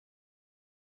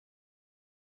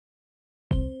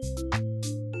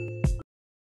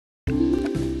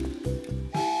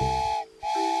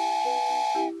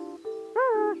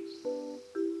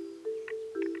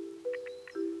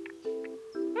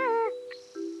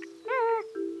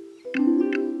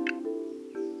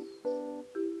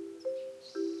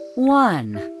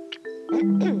1,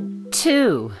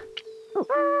 2,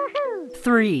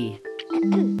 3.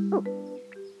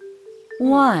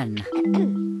 1,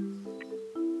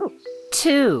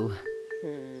 2.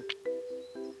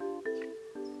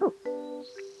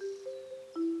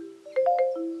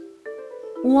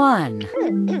 1,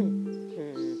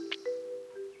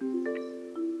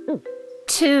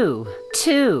 2,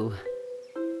 2.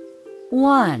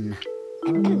 1,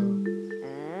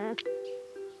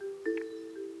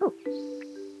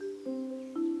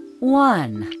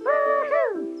 1,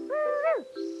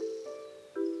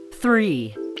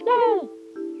 3.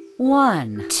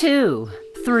 1, 2,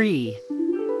 3.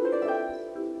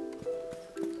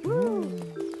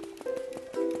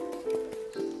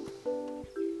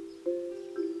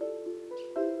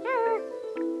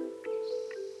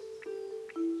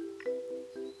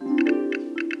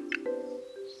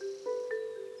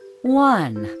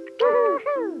 1,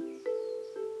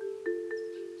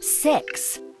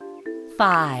 6,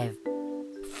 5,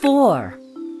 4,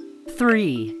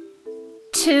 3,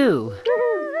 2.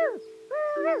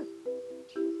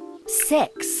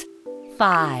 6,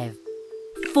 5,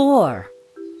 4,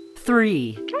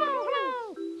 3.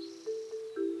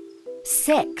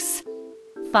 6,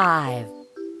 5,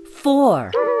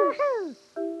 4.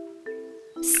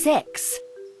 6,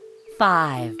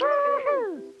 5.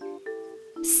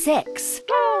 6.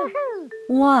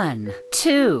 1,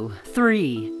 2,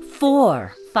 3,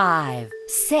 4, 5,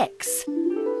 6.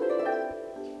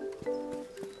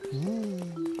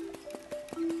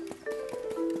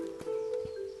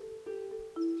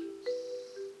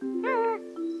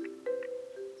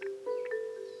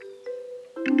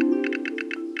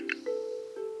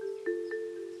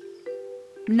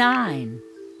 9,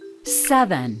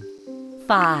 7,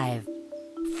 5,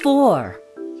 4,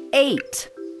 8,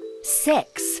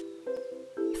 6,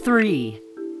 3,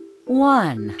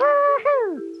 1.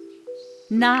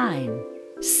 9,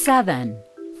 7,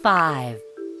 5,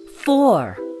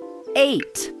 4,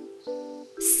 8,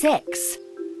 6,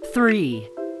 3,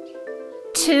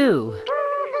 2.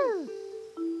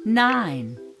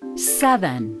 9,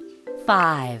 7,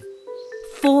 5,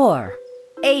 4,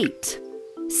 8,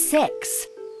 6,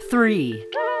 3.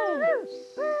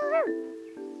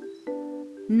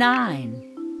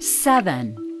 9,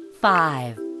 7,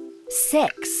 5,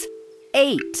 6,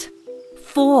 8,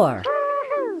 4.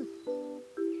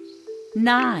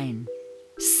 9,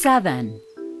 7,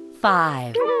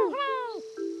 5.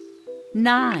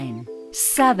 9,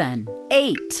 7,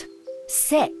 8,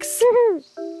 6.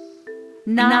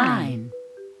 9,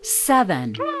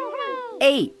 7,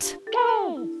 8,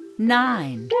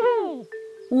 9.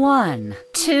 1,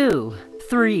 2,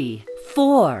 3,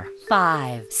 4,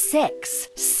 5, 6,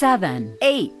 7,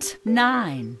 8,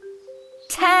 9.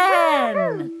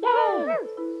 10.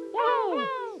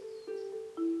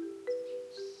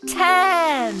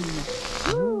 10.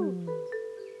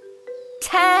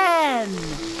 10.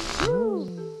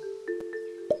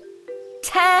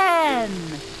 10.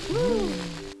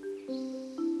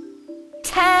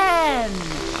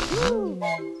 10.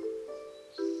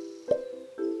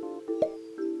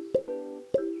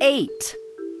 8.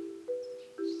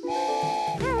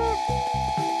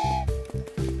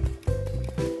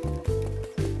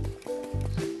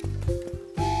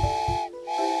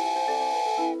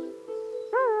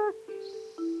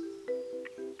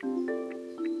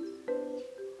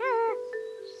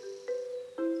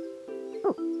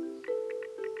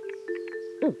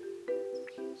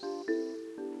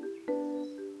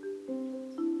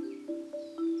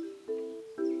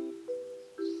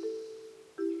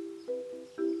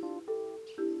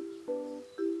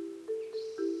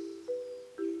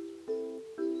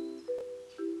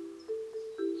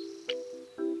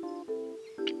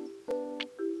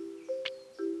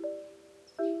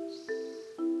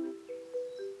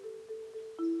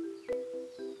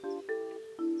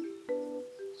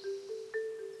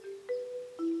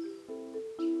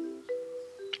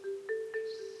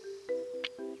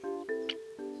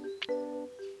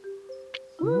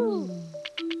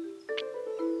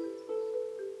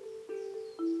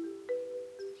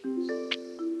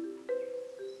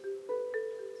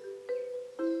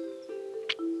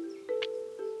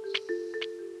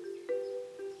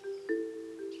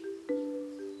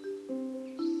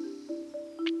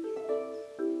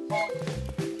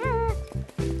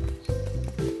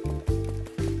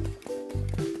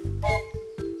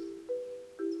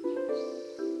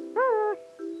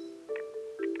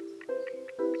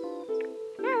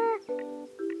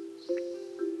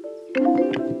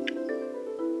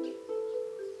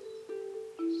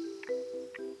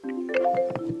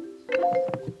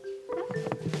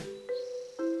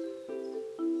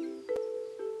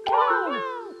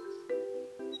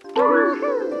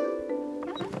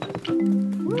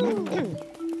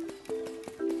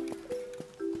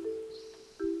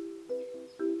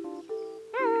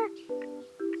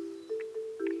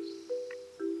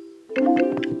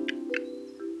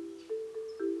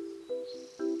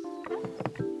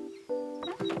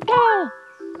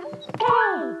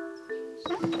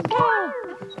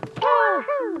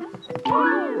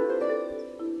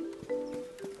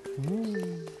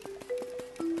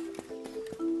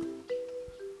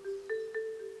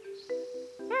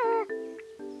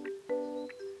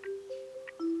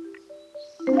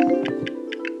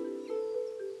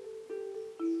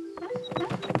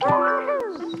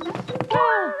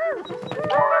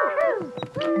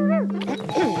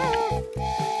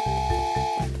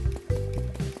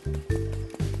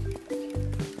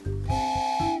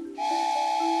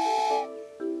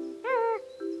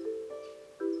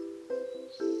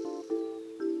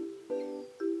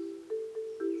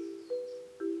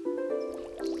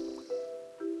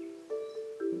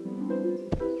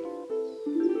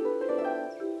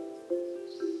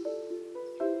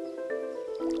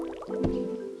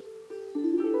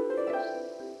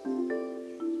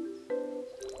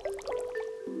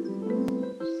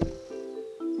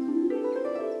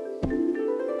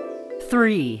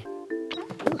 3.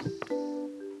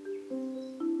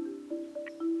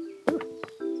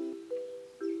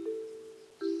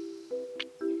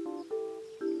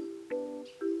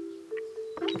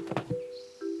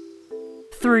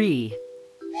 3.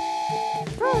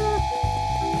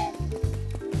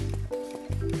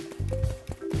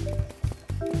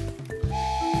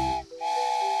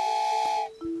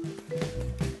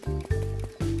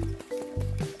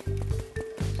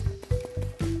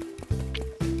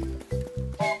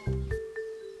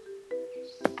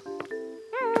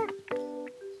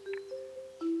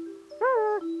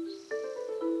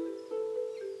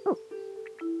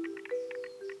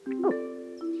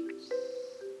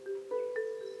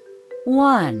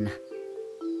 1.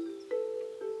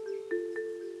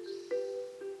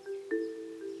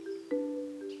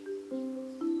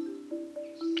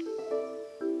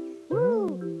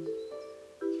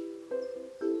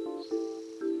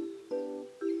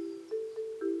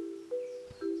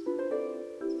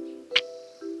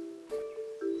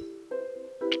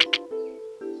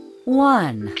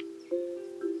 1.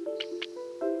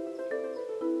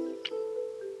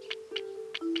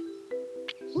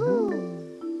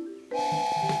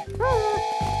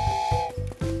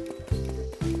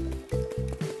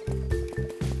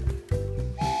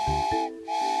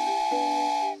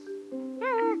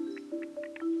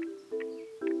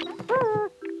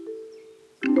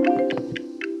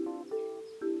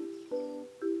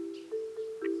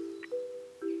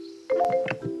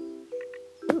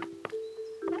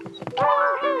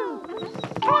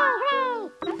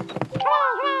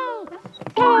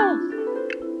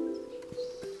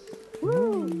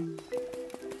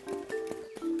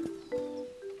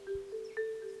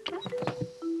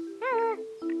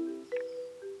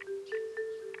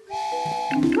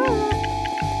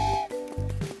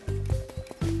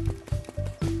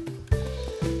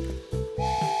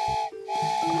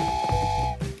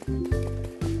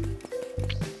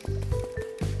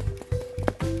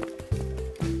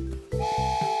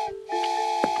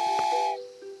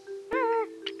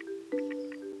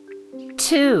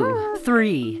 2.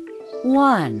 3.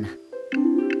 1.